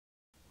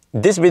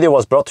This video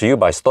was brought to you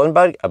by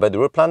Stormberg, a better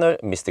route planner,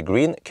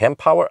 MisterGreen,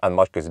 Kempower and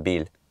Marcus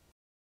Bil.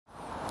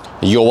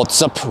 Yo, what's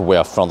up? We're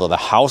in front of the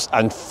house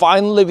and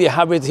finally we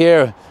have it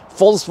here.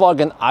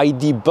 Volkswagen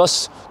ID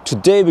bus.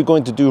 Today we're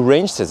going to do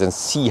range tests and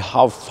see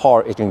how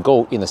far it can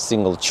go in a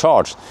single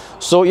charge.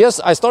 So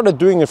yes, I started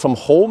doing it from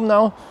home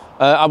now.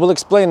 I will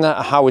explain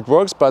how it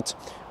works, but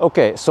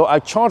okay, so I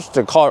charged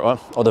the car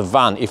or the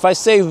van. If I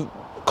say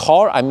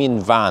car, I mean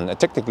van.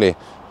 Technically,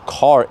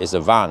 car is a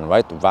van,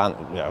 right? Van,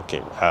 yeah,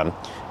 okay.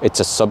 It's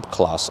a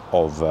subclass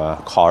of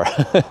car.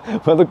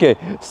 But okay,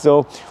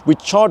 so we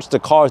charged the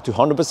car to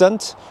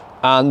 100%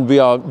 and we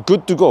are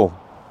good to go.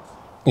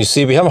 You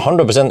see, we have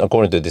 100%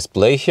 according to the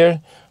display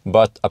here,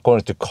 but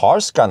according to car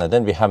scanner,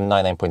 then we have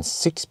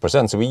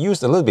 99.6%. So we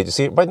used a little bit. You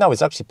see, right now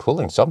it's actually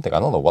pulling something.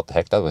 I don't know what the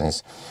heck that one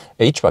is.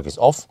 HVAC is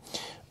off.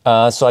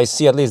 So I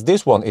see at least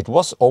this one, it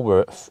was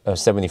over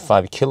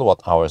 75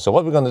 kilowatt hours. So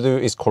what we're going to do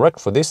is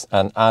correct for this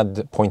and add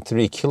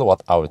 0.3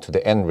 kilowatt hour to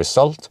the end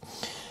result.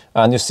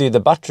 And you see the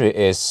battery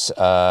is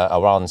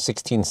around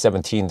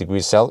 17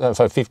 degrees Celsius,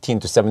 15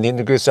 to 17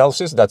 degrees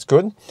Celsius. That's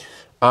good.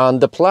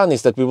 And the plan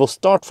is that we will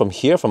start from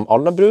here, from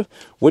Alnabru,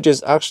 which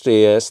is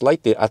actually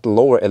slightly at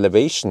lower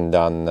elevation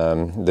than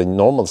the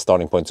normal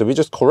starting point. So we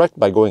just correct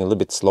by going a little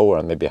bit slower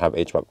and maybe have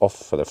HVAC off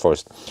for the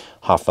first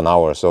half an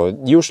hour. So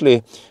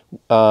usually,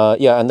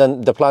 yeah, and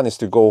then the plan is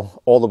to go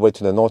all the way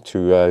to the north to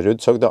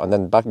Rudshøgda and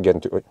then back again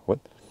to,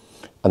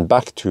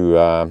 back to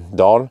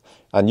Dal.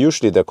 And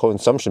usually the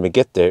consumption we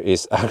get there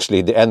is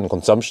actually the end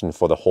consumption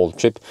for the whole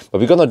trip.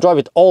 But we're going to drive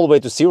it all the way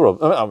to zero,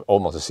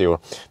 almost to zero,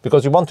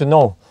 because we want to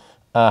know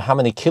how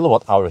many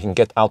kilowatt hour we can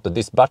get out of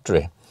this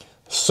battery.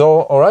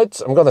 So, all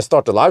right, I'm going to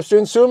start the live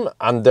stream soon.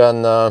 And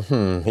then,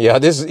 yeah,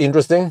 this is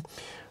interesting.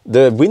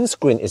 The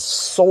windscreen is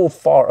so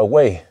far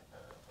away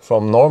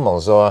from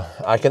normal. So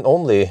I can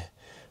only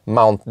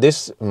mount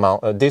this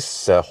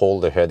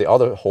holder here. The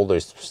other holder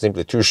is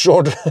simply too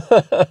short.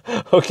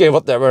 Okay,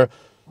 whatever.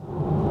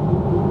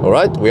 All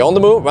right, we're on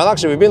the move. Well,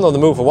 actually, we've been on the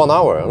move for 1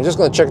 hour. I'm just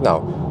going to check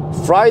now.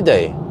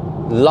 Friday,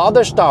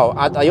 Laderstau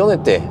at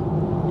Ioniq.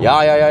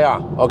 Yeah.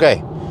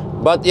 Okay.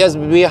 But yes,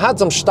 we had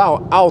some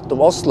stau out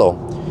of Oslo.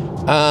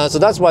 So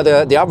that's why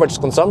the average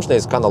consumption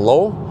is kind of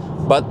low.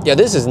 But yeah,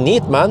 this is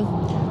neat, man,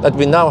 that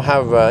we now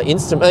have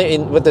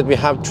that we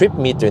have trip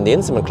meter in the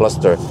instrument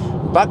cluster.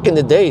 Back in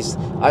the days,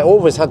 I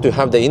always had to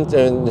have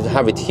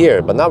have it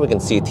here, but now we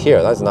can see it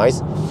here. That's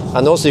nice.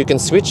 And also you can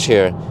switch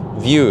here,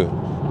 view.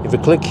 If you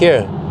click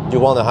here, you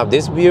want to have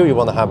this view, you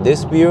want to have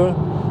this view,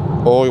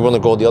 or you want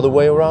to go the other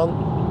way around.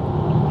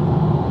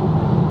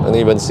 And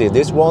even see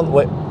this one.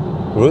 Wait.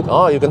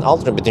 Route, you can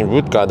alternate between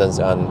route guidance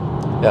and,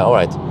 yeah, all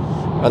right.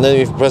 And then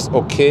if you press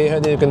OK,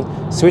 and then you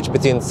can switch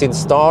between since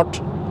start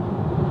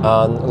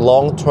and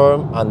long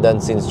term and then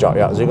since start.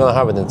 Yeah, so you're gonna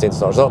have it in since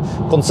start. So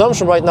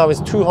consumption right now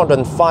is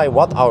 205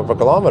 watt hour per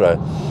kilometer.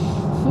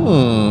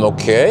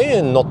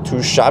 Okay, not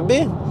too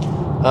shabby.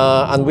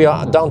 And we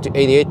are down to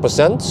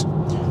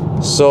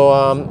 88%. So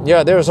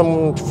yeah, there's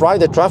some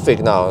Friday traffic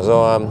now.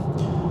 So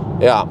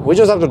yeah, we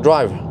just have to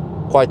drive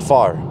quite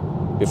far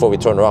before we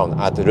turn around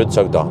at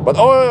Rudshøgda. But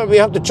we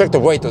have to check the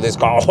weight of this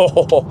car.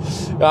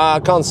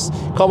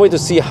 Can't wait to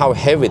see how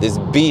heavy this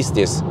beast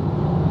is.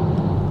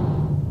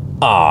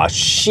 Ah,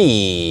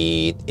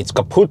 shit, it's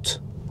kaput.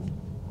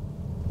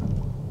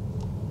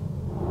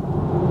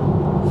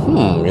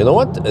 You know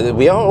what?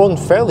 We are on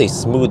fairly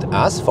smooth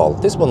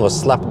asphalt. This one was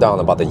slapped down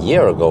about a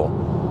year ago.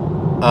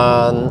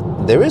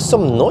 And there is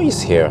some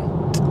noise here.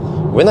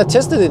 When I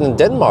tested it in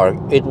Denmark,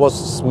 it was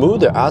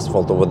smoother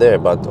asphalt over there,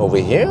 but over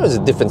here is a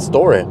different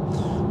story.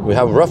 We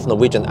have rough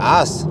Norwegian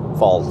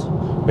asphalt.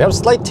 We have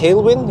slight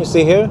tailwind, you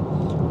see here.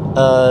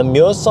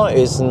 Mjøsa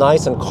is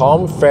nice and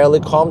calm, fairly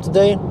calm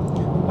today.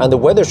 And the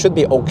weather should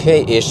be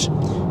okay-ish.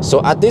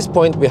 So at this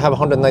point, we have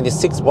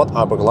 196 watt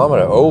hour per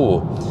kilometer.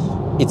 Oh,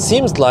 it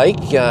seems like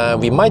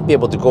we might be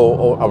able to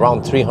go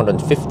around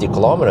 350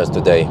 kilometers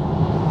today.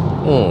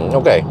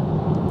 Okay.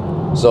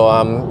 So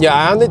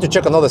yeah, I need to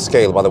check another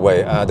scale, by the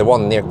way, the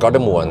one near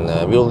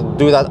Gardermoen. We'll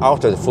do that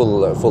after the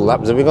full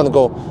lap. So we're gonna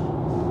go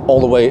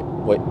all the way.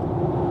 Wait,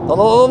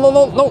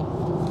 no!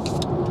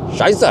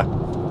 Scheiße!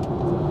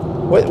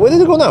 Wait, where did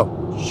it go now?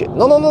 Shit!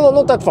 No,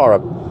 not that far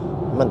up.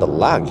 I meant the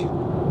lag.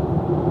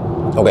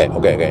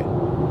 Okay.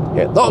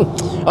 Here. No.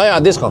 Oh yeah,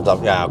 this comes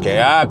up. Yeah, okay.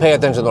 Yeah, pay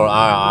attention. All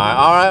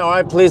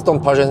right. Please don't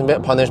punish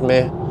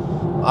me.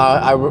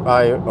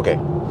 Okay.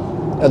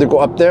 I have to go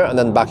up there and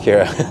then back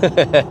here.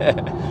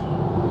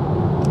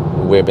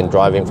 We've been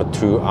driving for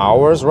 2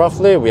 hours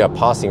roughly. We are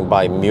passing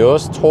by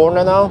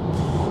Mjøstårnet now.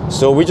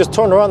 So we just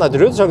turned around at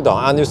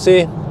Rudshøgda and you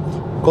see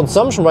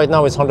consumption right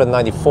now is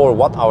 194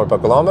 watt hour per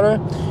kilometer.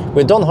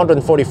 We've done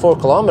 144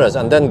 kilometers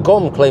and then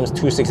GOM claims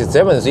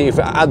 267. See, if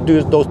we add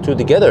those two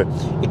together,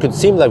 it could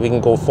seem like we can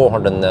go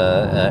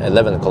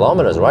 411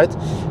 kilometers, right?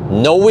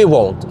 No, we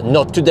won't.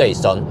 Not today,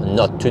 son.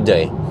 Not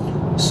today.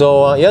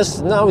 So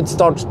yes, now it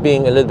starts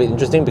being a little bit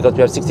interesting because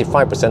we have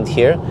 65%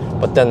 here,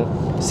 but then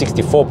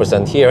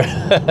 64% here.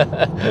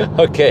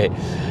 Okay.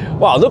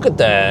 Wow, look at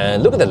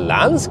the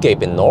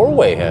landscape in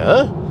Norway here,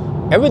 huh?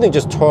 everything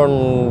just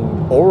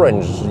turned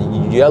orange,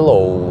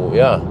 yellow,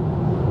 yeah.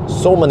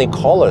 So many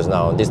colors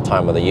now this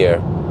time of the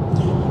year.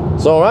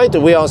 So right,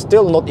 we are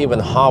still not even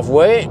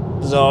halfway.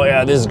 So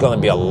yeah, this is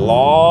gonna be a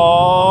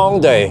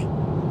long day.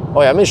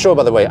 Oh yeah, let me show,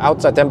 by the way,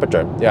 outside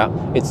temperature. Yeah,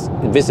 it's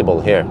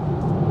visible here,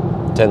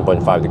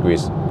 10.5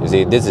 degrees. You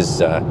see, this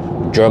is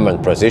German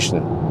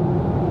precision.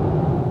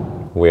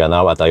 We are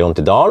now at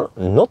Ioniq.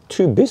 Not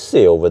too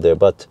busy over there,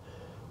 but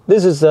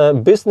this is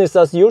business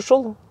as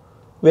usual.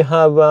 We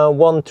have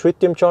one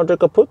tritium charger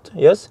kaput,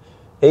 yes.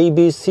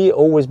 ABC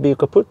always be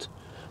kaput.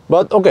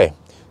 But okay,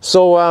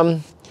 so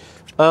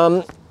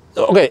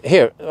okay,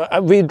 here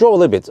we draw a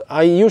little bit.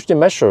 I usually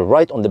measure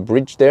right on the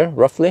bridge there,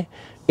 roughly.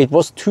 It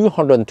was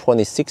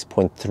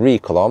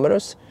 226.3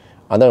 kilometers.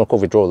 And then of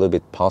course we draw a little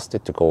bit past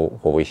it to go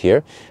over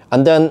here.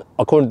 And then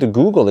according to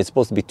Google, it's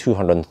supposed to be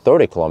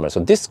 230 kilometers.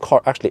 So this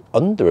car actually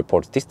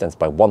underreports distance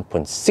by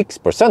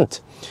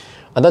 1.6%.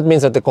 And that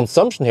means that the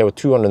consumption here of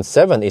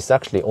 207 is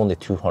actually only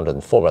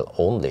 204, well,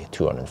 only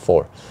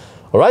 204.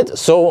 All right,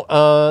 so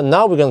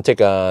now we're gonna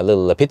take a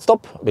little pit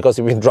stop because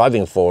we've been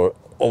driving for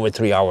over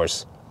 3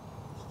 hours.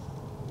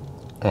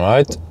 All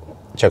right,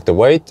 check the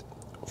weight.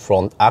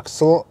 Front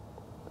axle,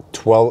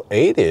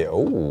 1280,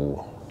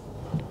 oh,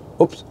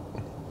 oops.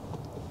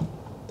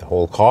 The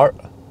whole car.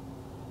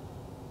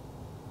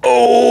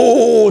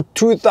 Oh,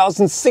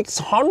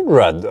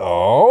 2,600,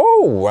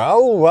 oh,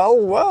 well, well,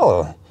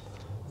 well.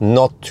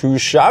 Not too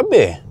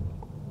shabby.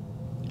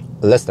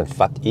 Less than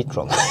fat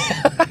e-tron.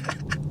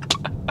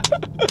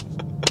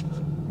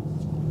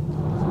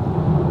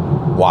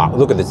 Wow,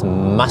 look at this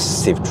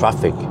massive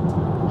traffic.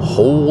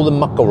 Holy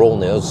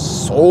macaroni, there's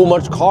so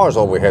much cars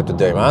over here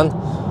today, man.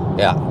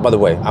 Yeah, by the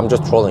way, I'm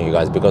just trolling you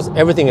guys because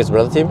everything is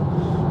relative.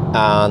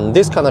 And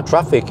this kind of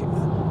traffic,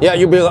 yeah,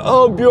 you'll be like,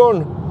 oh,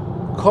 Bjørn,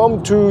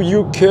 come to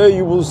UK,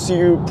 you will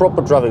see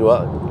proper traffic.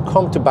 Well,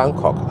 come to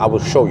Bangkok, I will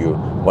show you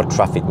what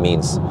traffic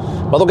means.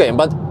 But okay,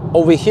 but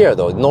over here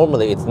though,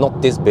 normally it's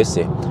not this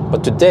busy.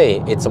 But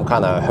today, it's some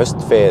kind of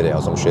höstferie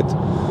or some shit.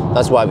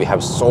 That's why we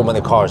have so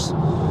many cars.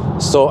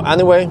 So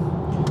anyway,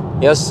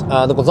 yes,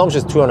 the consumption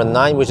is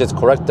 209, which is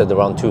corrected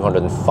around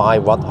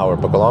 205 watt-hour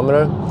per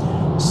kilometer.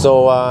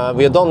 So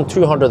we have done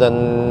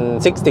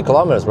 260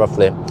 kilometers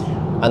roughly.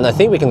 And I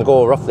think we can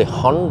go roughly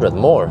 100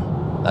 more.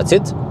 That's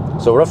it.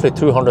 So roughly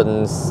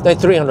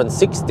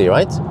 360,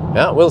 right?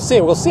 Yeah, we'll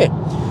see, we'll see.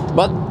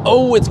 But,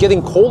 oh, it's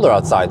getting colder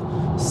outside.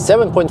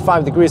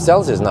 7.5 degrees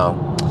Celsius now.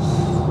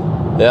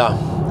 Yeah,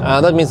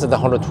 that means that the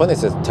 120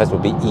 test will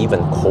be even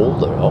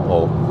colder.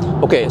 Uh-oh.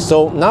 Okay,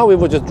 so now we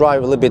will just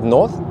drive a little bit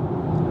north,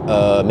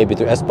 maybe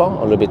to Espa,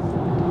 a little bit,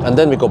 and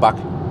then we go back,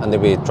 and then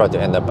we try to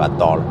end up at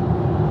Dal.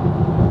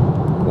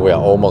 We are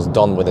almost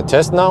done with the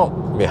test now.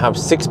 We have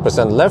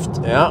 6% left,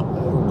 yeah,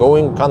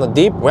 going kind of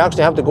deep. We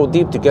actually have to go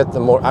deep to get the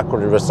more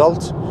accurate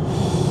result.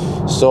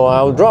 So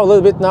I'll draw a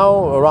little bit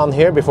now around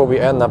here before we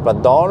end up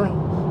at Dal.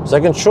 So I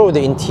can show you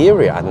the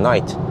interior at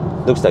night.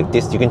 Looks like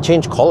this. You can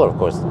change color, of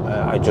course.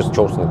 I just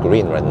chosen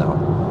green right now.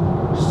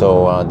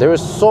 So there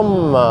is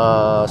some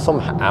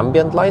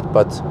ambient light,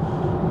 but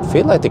I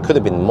feel like there could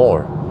have been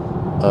more.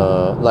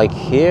 Like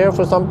here,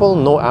 for example,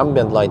 no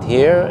ambient light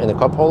here in the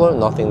cup holder,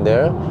 nothing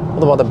there.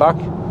 What about the back?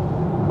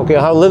 Okay,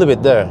 I have a little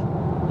bit there.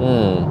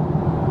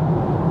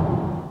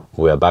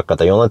 We are back at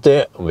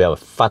Ioniq. We have a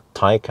fat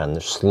Taycan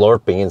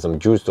slurping in some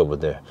juice over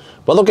there.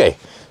 But okay,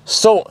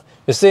 so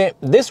you see,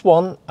 this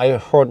one I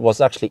heard was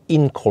actually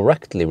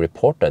incorrectly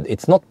reported.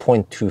 It's not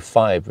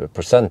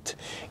 0.25%.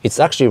 It's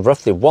actually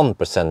roughly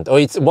 1%. Oh,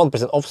 it's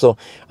 1% off. So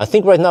I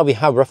think right now we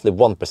have roughly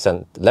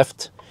 1%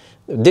 left.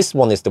 This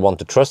one is the one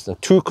to trust,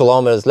 and 2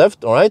 kilometers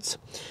left, all right?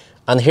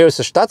 And here's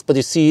the stats, but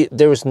you see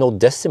there is no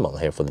decimal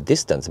here for the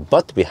distance,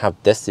 but we have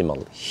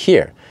decimal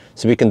here.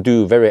 So we can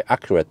do very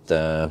accurate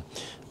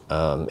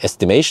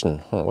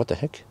estimation. What the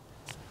heck?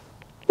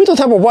 We don't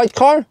have a white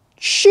car?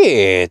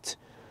 Shit!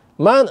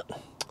 Man,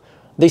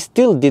 they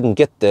still didn't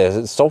get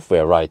the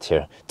software right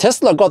here.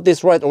 Tesla got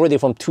this right already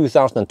from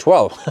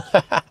 2012.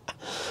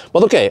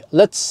 But okay,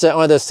 let's,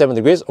 there's 7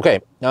 degrees.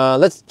 Okay,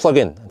 let's plug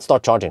in and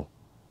start charging.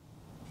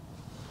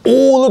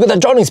 Oh, look at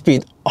that charging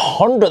speed,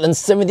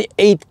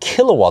 178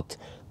 kilowatt.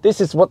 This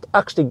is what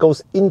actually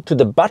goes into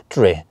the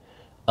battery.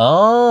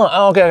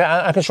 Ah, okay,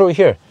 I can show you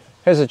here.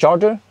 Here's the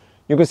charger.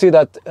 You can see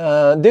that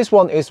this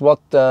one is what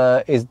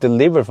is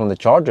delivered from the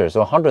charger,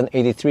 so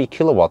 183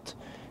 kilowatt.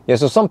 Yeah,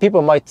 so some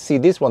people might see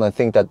this one and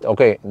think that,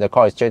 okay, the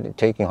car is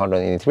taking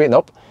 183.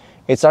 Nope,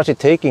 it's actually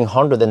taking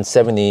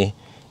 178.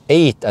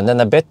 And then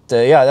I bet,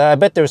 yeah, I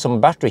bet there's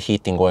some battery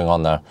heating going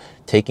on there,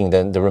 taking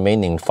the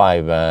remaining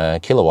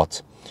 5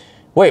 kilowatts.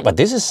 Wait, but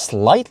this is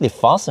slightly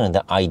faster than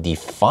the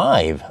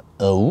ID.5.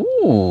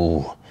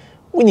 Oh,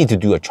 we need to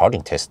do a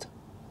charging test.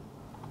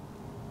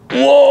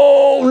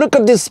 Whoa, look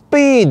at this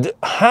speed,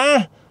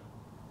 huh?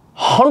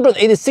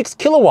 186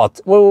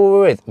 kilowatts.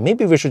 Wait.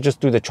 Maybe we should just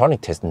do the charging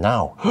test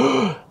now.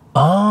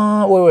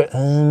 Wait.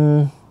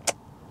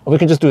 We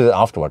can just do that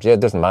afterwards. Yeah,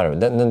 it doesn't matter.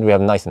 Then we have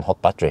a nice and hot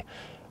battery.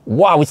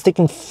 Wow, it's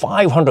taking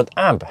 500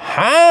 amp.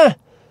 Huh?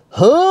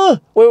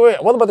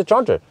 Wait. What about the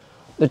charger?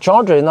 the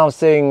charger is now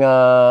saying,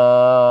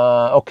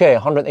 okay,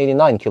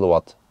 189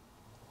 kilowatt.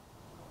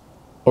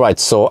 All right,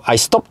 so I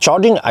stopped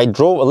charging, I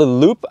drove a little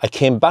loop, I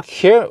came back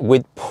here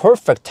with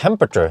perfect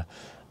temperature.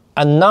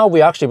 And now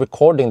we're actually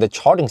recording the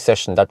charging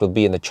session that will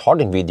be in the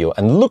charging video.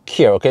 And look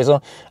here, okay,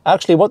 so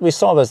actually what we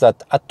saw was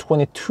that at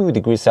 22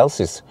 degrees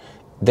Celsius,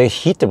 the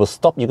heater will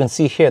stop. You can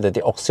see here that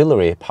the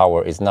auxiliary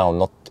power is now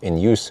not in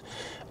use.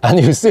 And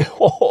you see,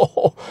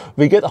 oh,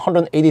 we get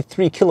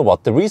 183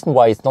 kilowatt. The reason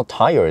why it's not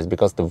higher is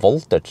because the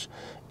voltage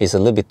is a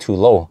little bit too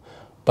low.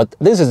 But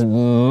this is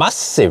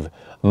massive.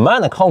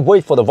 Man, I can't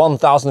wait for the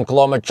 1,000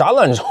 kilometer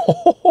challenge.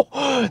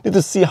 Need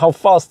to see how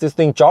fast this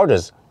thing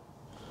charges.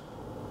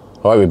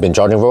 All right, we've been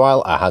charging for a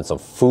while. I had some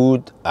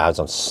food, I had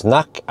some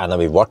snack, and I'll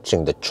be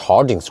watching the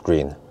charging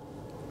screen.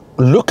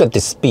 Look at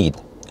the speed.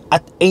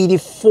 At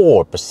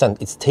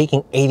 84%, it's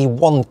taking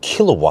 81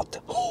 kilowatt.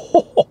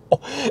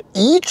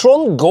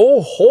 e-tron,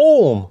 go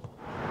home.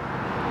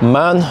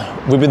 Man,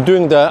 we've been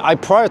doing I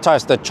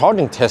prioritized the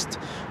charging test,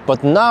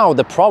 but now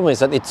the problem is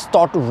that it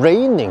started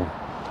raining.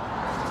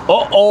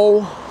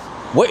 Uh-oh.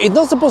 Well, it's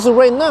not supposed to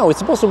rain now. It's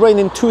supposed to rain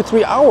in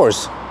 2-3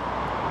 hours.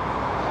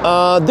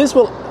 This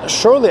will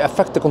surely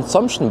affect the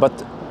consumption, but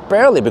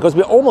barely, because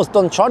we're almost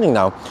done charging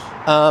now.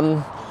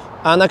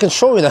 And I can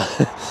show you that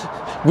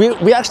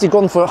we actually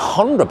gone for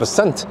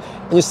 100%.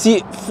 And you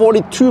see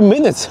 42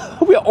 minutes.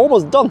 We are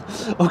almost done.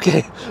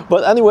 Okay,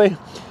 but anyway,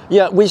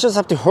 yeah, we just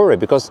have to hurry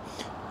because,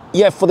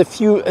 yeah, for the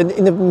few,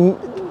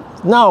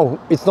 now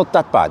it's not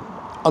that bad.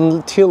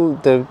 Until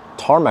the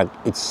tarmac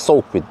it's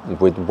soaked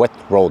with wet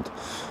road,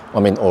 I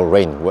mean, or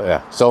rain.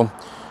 Yeah. So,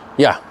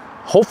 yeah,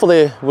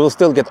 hopefully we'll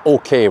still get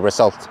okay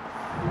result.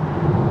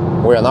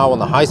 We are now on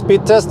the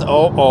high-speed test.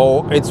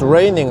 Oh, it's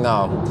raining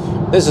now.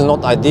 This is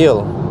not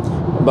ideal,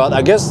 but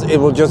I guess it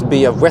will just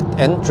be a wet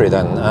entry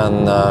then.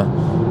 And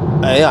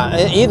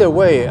yeah, either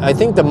way, I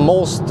think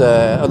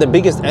the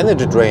biggest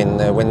energy drain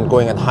when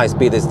going at high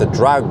speed is the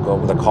drag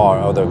of the car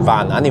or the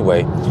van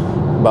anyway.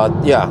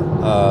 But yeah,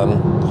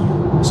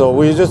 so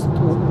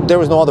there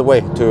is no other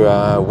way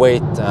to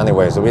wait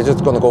anyway. So we're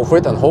just gonna go for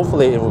it, and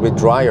hopefully it will be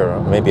drier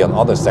maybe on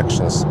other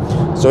sections.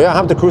 So yeah, I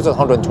have to cruise at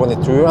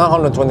 123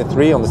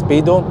 on the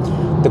speedo.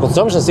 The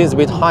consumption seems a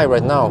bit high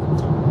right now.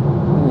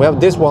 We have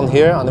this one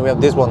here, and we have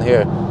this one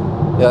here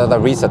that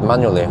reset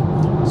manually.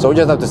 So we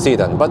just have to see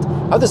then. But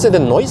I have to say the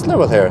noise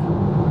level here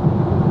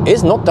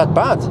is not that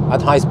bad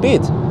at high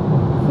speed.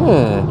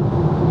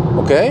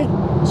 Okay,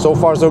 so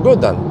far so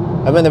good then.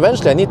 I mean,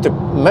 eventually I need to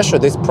measure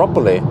this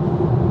properly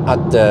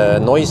at the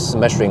noise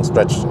measuring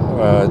stretch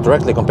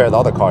directly compared to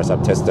other cars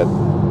I've tested.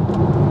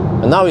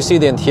 And now you see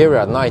the interior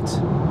at night.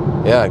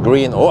 Yeah,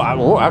 green. Oh,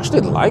 I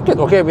actually like it.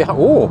 Okay, we have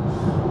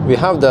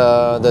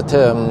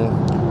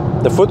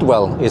the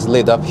footwell is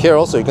lit up here.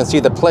 Also, you can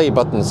see the play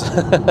buttons.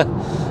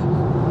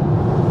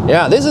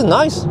 Yeah, this is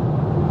nice.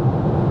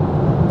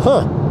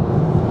 Huh.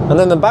 And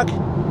then the back.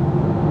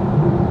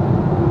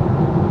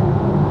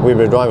 We've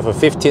been driving for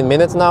 15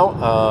 minutes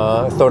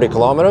now, 30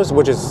 kilometers,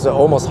 which is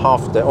almost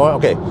half the, or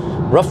okay,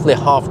 roughly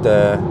half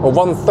the, or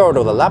 1/3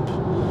 of the lap.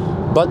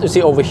 But you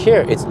see over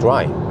here, it's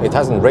dry. It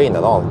hasn't rained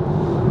at all.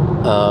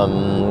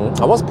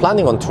 I was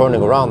planning on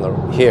turning around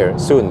here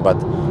soon, but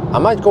I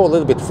might go a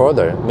little bit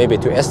further, maybe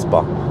to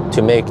Espa,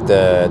 to make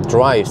the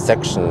dry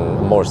section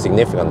more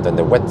significant than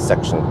the wet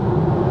section.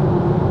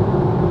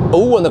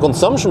 Oh, and the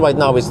consumption right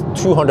now is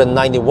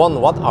 291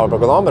 watt-hour per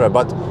kilometer,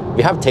 but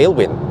we have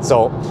tailwind.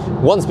 So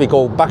once we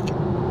go back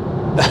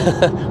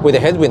with the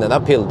headwind and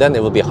uphill, then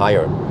it will be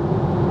higher.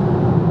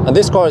 And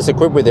this car is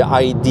equipped with the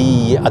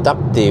ID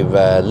adaptive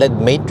LED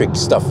matrix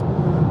stuff.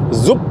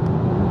 Zoop!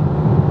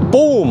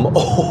 Boom!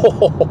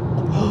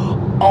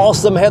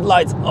 Awesome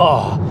headlights!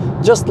 Oh,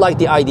 just like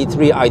the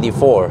ID3,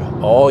 ID4.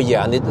 Oh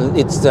yeah, and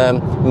it's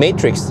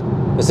matrix.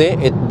 You see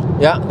it?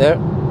 Yeah, there.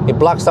 It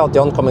blocks out the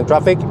oncoming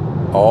traffic.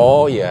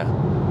 Oh yeah,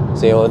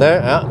 see over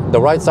there, yeah, the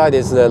right side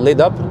is lit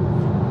up,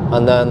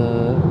 and then,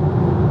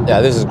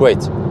 yeah, this is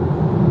great.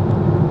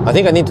 I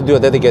think I need to do a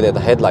dedicated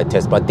headlight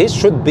test, but this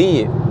should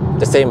be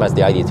the same as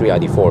the ID3,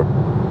 ID4.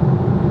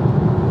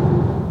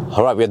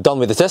 All right, we're done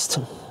with the test.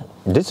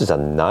 This is a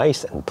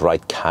nice and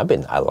bright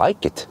cabin, I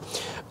like it.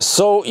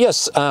 So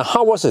yes,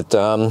 how was it?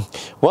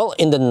 Well,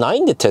 in the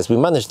 90 test, we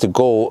managed to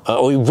go,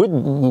 we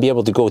would be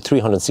able to go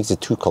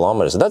 362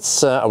 kilometers.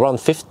 That's around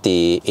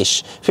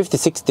 50-ish,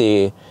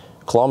 50-60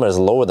 kilometers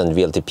lower than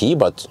VLTP,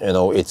 but you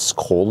know, it's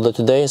colder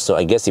today, so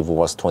I guess if it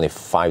was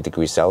 25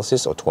 degrees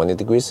Celsius or 20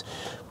 degrees,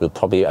 we'll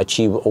probably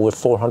achieve over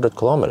 400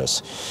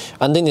 kilometers.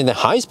 And then in the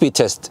high-speed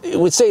test,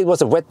 we'd say it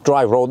was a wet,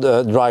 dry road,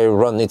 dry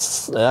run.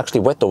 It's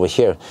actually wet over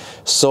here.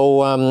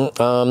 So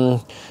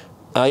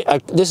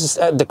this is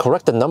the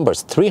corrected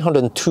numbers,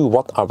 302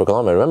 watt-hour per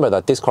kilometer. Remember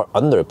that this car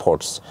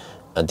underreports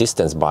a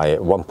distance by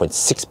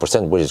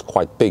 1.6%, which is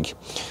quite big.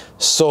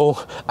 So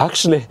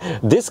actually,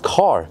 this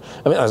car,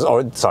 I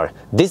mean, sorry,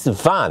 this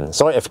van,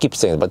 sorry if I keep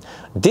saying it, but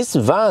this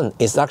van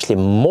is actually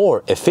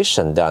more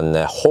efficient than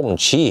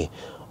Hongqi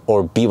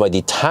or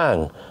BYD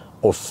Tang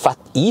or Fat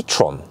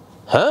e-tron.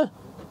 Huh?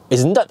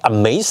 Isn't that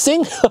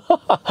amazing?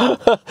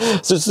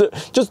 So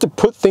just to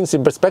put things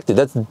in perspective,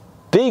 that's a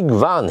big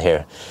van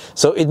here.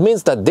 So it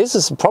means that this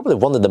is probably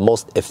one of the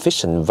most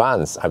efficient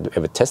vans I've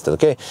ever tested,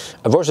 okay?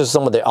 Versus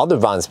some of the other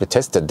vans we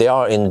tested, they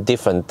are in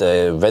different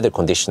weather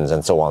conditions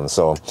and so on.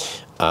 So,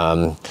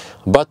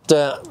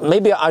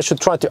 maybe I should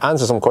try to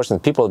answer some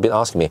questions. People have been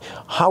asking me,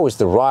 how is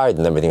the ride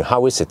and everything?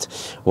 How is it?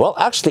 Well,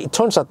 actually, it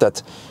turns out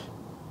that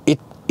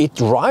it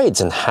rides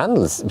and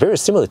handles very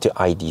similar to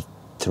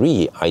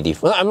ID3,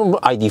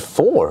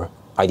 ID4,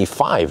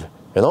 ID5,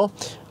 you know?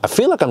 I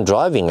feel like I'm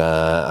driving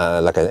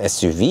like an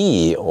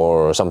SUV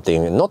or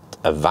something, not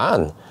a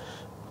van.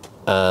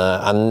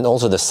 And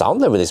also the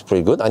sound level is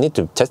pretty good. I need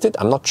to test it.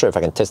 I'm not sure if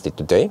I can test it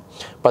today.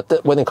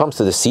 But when it comes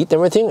to the seat and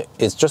everything,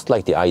 it's just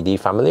like the ID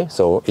family.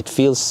 So it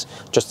feels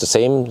just the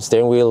same,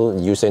 steering wheel,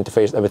 user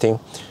interface, everything.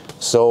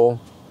 So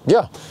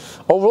yeah,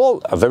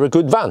 overall, a very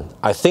good van.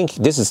 I think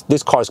this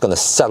car is going to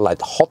sell like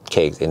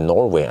hotcakes in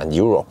Norway and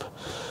Europe.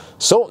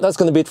 So that's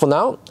going to be it for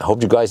now. I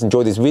hope you guys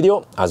enjoyed this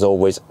video. As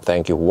always,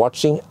 thank you for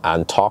watching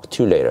and talk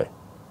to you later.